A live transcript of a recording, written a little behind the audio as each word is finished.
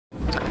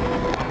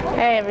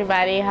Hey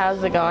everybody,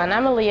 how's it going?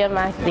 I'm Aliyah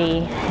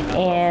Mahdi,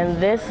 and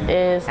this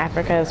is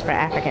Africa is for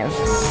Africans.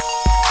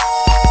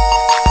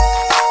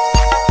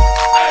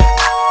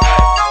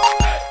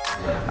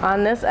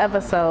 On this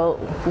episode,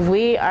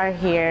 we are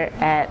here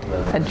at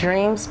a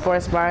Dream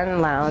Sports Bar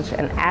and Lounge,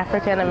 an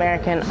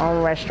African-American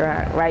owned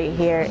restaurant right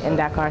here in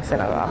Dakar,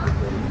 Senegal.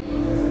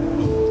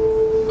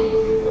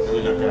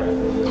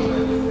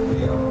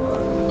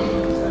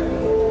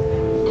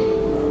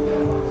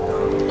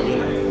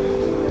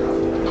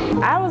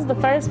 I was the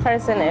first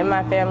person in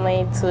my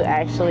family to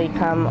actually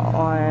come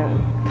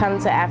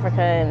to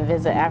Africa and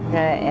visit Africa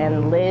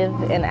and live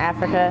in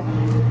Africa.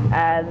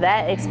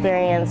 That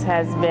experience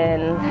has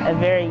been a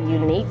very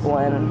unique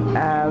one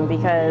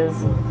because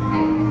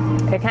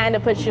it kind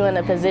of puts you in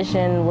a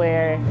position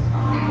where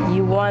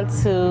you want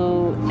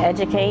to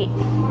educate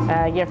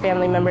your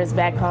family members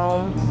back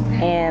home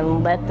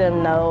and let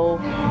them know,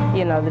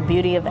 the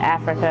beauty of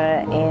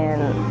Africa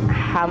and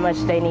how much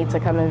they need to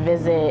come and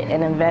visit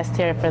and invest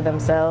here for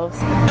themselves.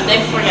 The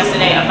day before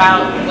yesterday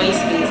about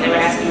waist beads, they were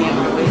asking me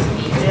about waist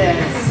beads, yes,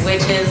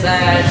 which is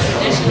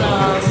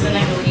traditional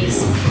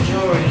Senegalese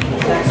jewelry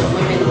that the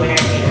women wear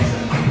here.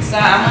 So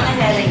I went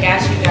ahead and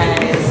got you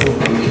guys a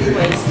few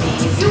waist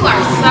beads. You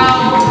are so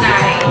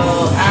nice.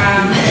 So,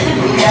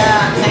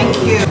 yeah, thank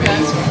you.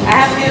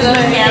 I have to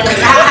look here.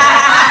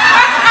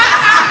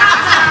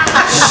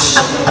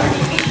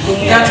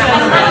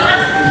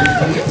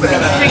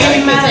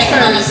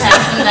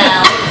 Pass them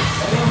down.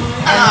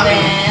 And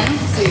then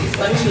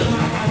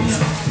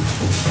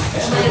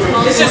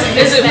is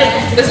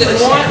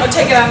it one or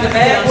take it out of the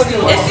bag? What do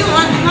you want? If you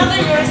want another,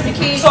 yours to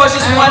keep. So it's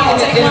just one in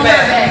the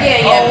bag?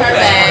 Yeah, per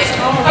bag.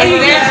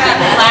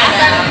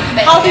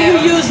 How do you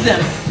use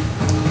them?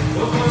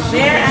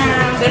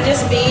 They're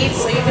just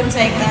beads, so you can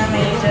take them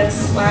and you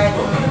just slide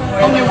them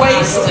on your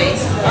waist. Are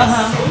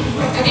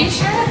you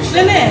sure?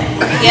 Lynette.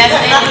 Yes,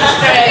 they do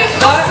stretch.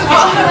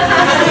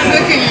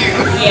 Look at you.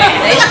 Yeah,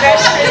 they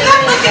stretch pretty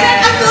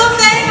good. That's what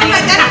I'm saying. I'm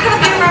like, that's gonna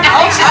be around.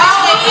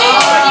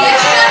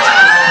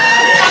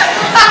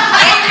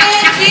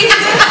 Amen,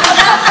 Jesus.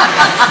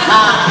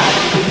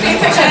 This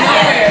is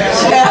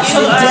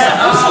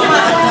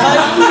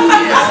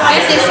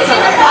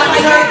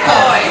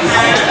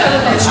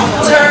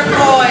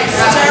turquoise.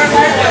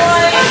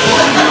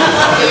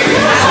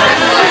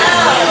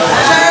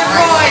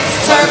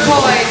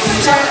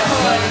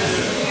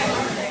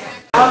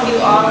 I hope you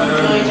all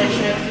enjoyed your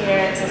trip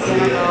here to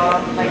Senegal.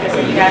 Like I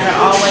said, you guys are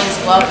always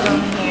welcome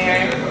here.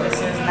 This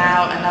is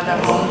now another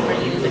home for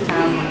you to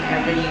come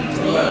whenever you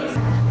please.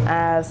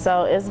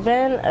 So it's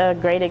been a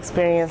great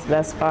experience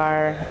thus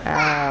far,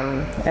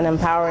 an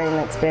empowering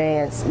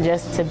experience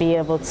just to be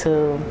able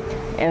to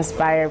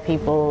inspire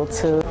people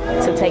to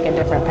take a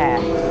different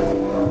path.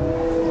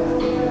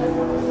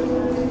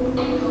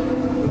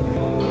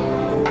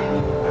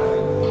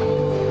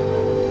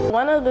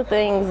 One of the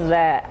things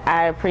that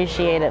I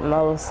appreciated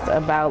most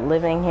about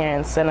living here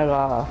in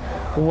Senegal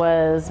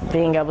was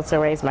being able to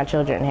raise my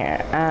children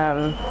here.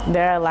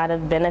 There are a lot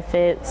of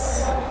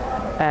benefits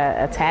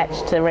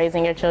attached to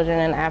raising your children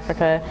in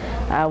Africa.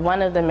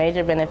 One of the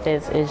major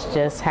benefits is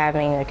just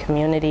having a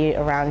community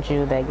around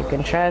you that you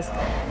can trust,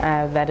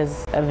 that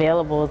is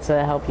available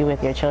to help you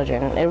with your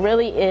children. It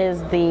really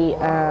is the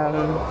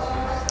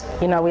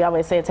we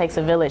always say it takes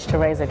a village to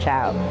raise a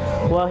child.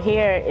 Well,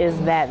 here is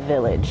that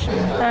village.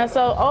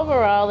 So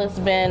overall, it's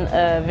been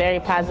a very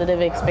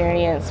positive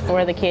experience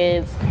for the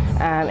kids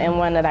and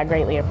one that I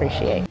greatly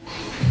appreciate.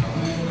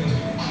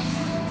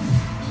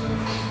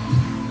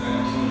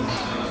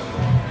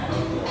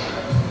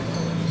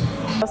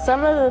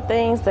 Some of the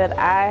things that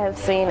I have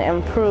seen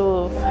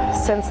improve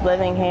since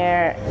living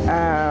here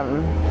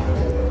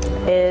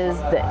is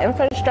the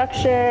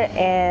infrastructure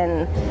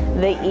and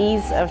the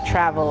ease of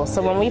travel.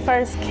 So when we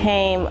first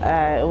came,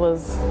 it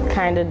was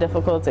kind of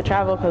difficult to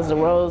travel because the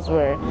roads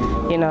were,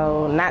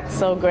 not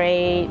so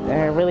great,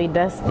 really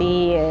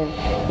dusty, and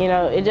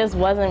it just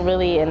wasn't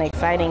really an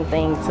exciting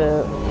thing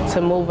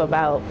to move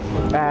about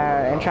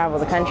and travel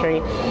the country.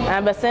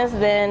 But since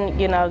then,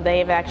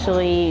 they've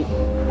actually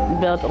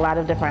built a lot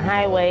of different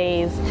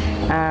highways.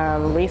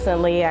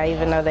 Recently, I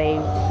even know they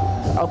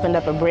opened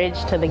up a bridge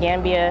to the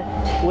Gambia,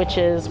 which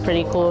is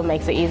pretty cool. It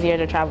makes it easier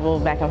to travel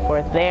back and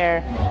forth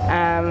there.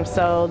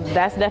 So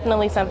that's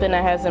definitely something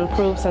that has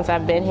improved since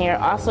I've been here.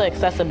 Also,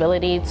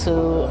 accessibility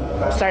to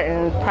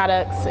certain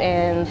products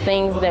and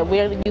things that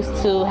we're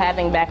used to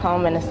having back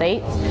home in the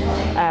States.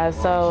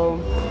 So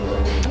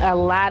a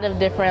lot of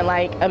different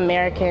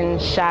American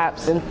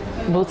shops and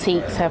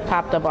boutiques have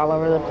popped up all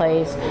over the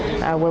place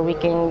where we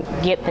can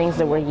get things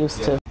that we're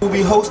used to. We'll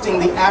be hosting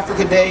the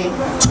Africa Day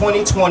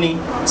 2020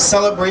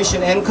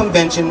 celebration and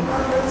convention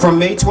from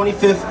May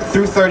 25th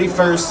through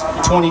 31st,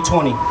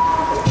 2020,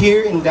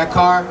 here in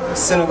Dakar,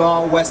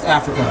 Senegal, West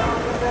Africa.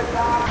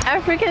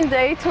 African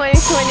Day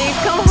 2020,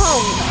 come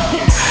home.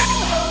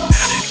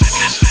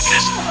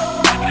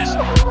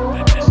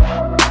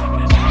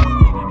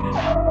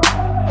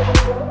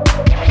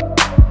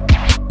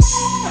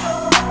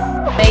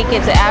 Make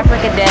it to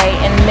Africa Day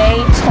in May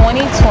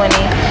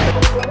 2020.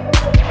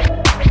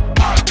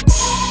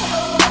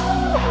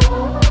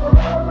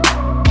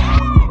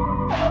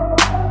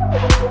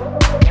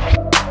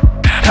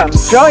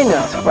 Join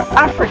us for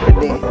Africa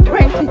Day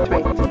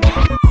 2020.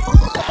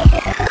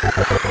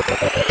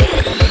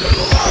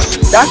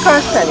 Dakar,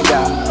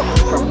 Senegal,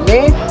 from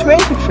May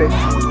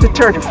 25th to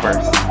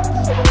 31st.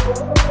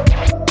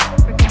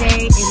 Africa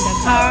Day in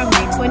Dakar,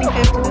 May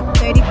 25th to the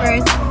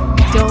 31st.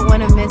 You don't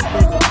want to miss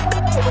this.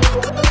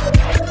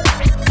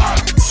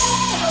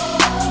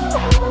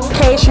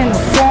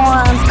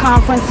 Forums,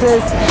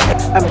 conferences,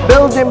 and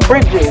building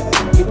bridges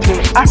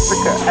between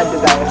Africa and the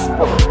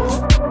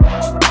diaspora.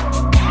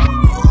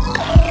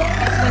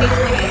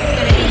 2020, it's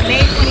going to be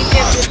May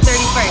 25th to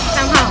 31st.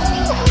 Come home.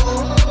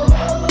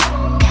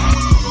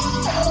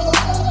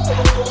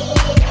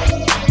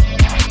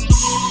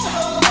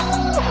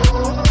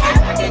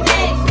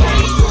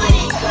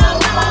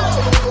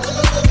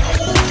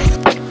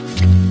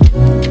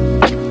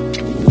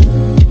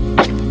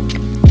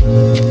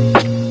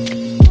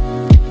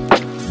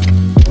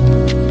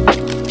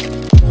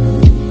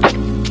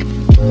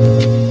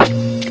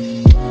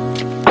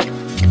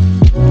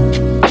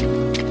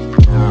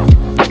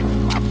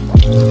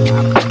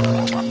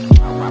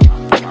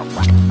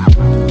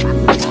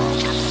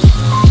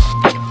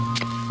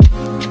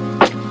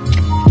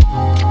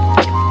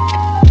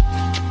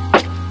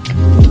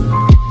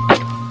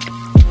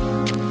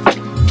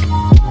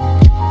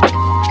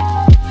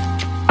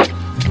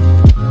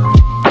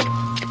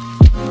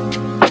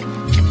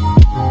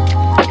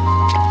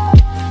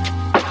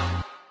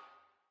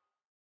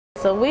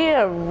 So we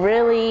are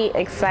really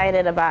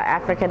excited about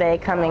Africa Day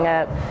coming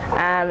up,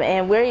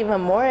 and we're even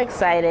more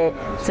excited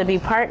to be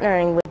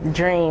partnering with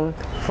Dream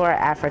for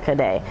Africa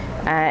Day.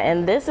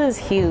 And this is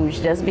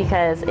huge just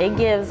because it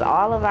gives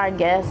all of our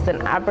guests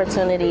an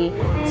opportunity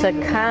to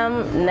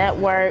come,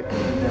 network,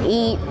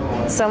 eat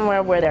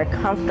somewhere where they're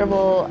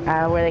comfortable,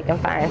 where they can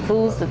find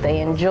foods that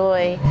they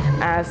enjoy.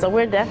 So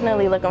we're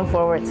definitely looking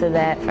forward to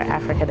that for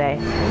Africa Day.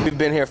 We've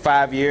been here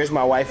 5 years,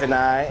 my wife and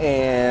I,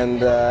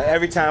 and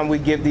every time we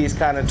give these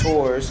kind of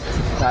tours,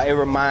 it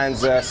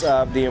reminds us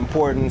of the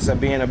importance of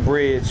being a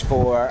bridge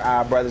for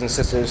our brothers and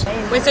sisters.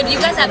 Wait, so do you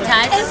guys have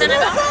ties to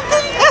Senegal?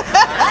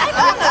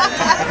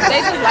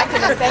 They just like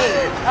the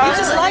stage. You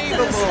just like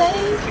the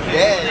stage?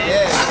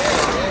 Yeah.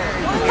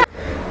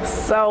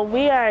 So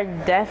we are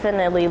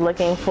definitely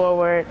looking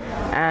forward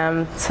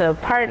to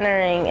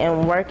partnering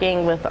and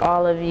working with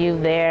all of you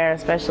there,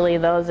 especially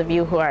those of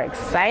you who are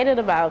excited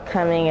about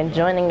coming and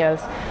joining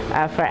us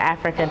for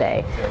Africa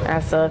Day.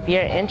 So if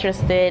you're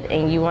interested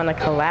and you want to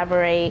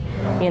collaborate,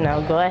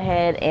 go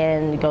ahead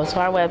and go to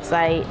our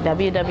website,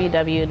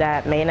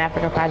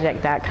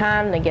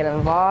 www.mainafricaproject.com, to get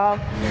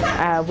involved.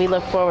 We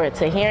look forward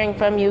to hearing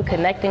from you,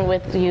 connecting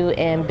with you,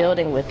 and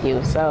building with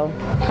you. So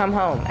come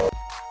home.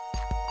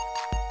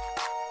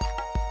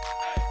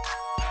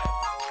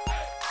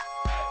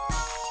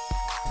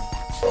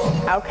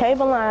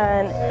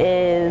 Alkebulan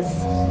is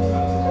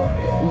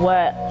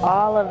what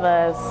all of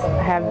us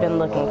have been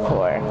looking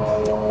for.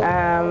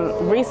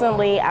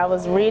 Recently, I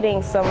was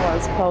reading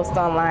someone's post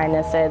online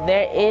that said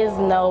there is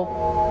no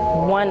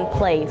one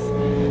place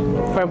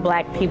for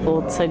Black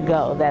people to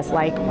go that's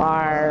like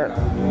our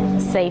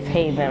safe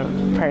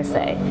haven, per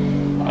se.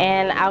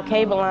 And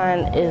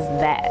Alkebulan is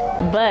that.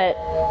 But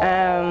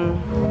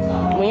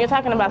when you're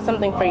talking about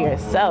something for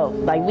yourself,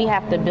 like, we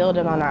have to build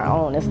it on our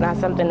own. It's not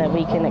something that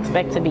we can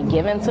expect to be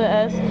given to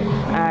us.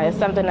 It's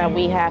something that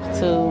we have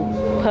to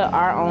put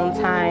our own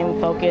time,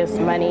 focus,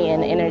 money,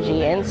 and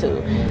energy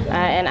into.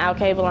 And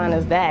Alkebulan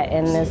is that,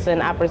 and it's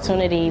an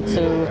opportunity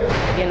to,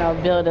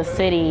 build a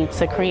city,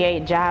 to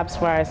create jobs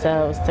for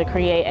ourselves, to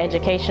create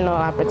educational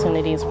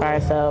opportunities for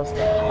ourselves.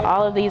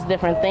 All of these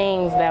different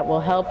things that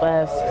will help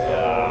us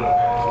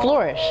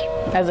flourish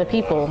as a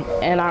people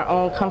in our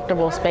own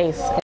comfortable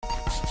space.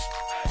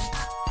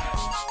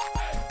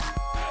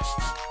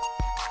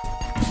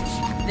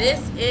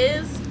 This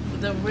is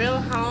the real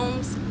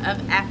homes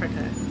of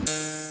Africa.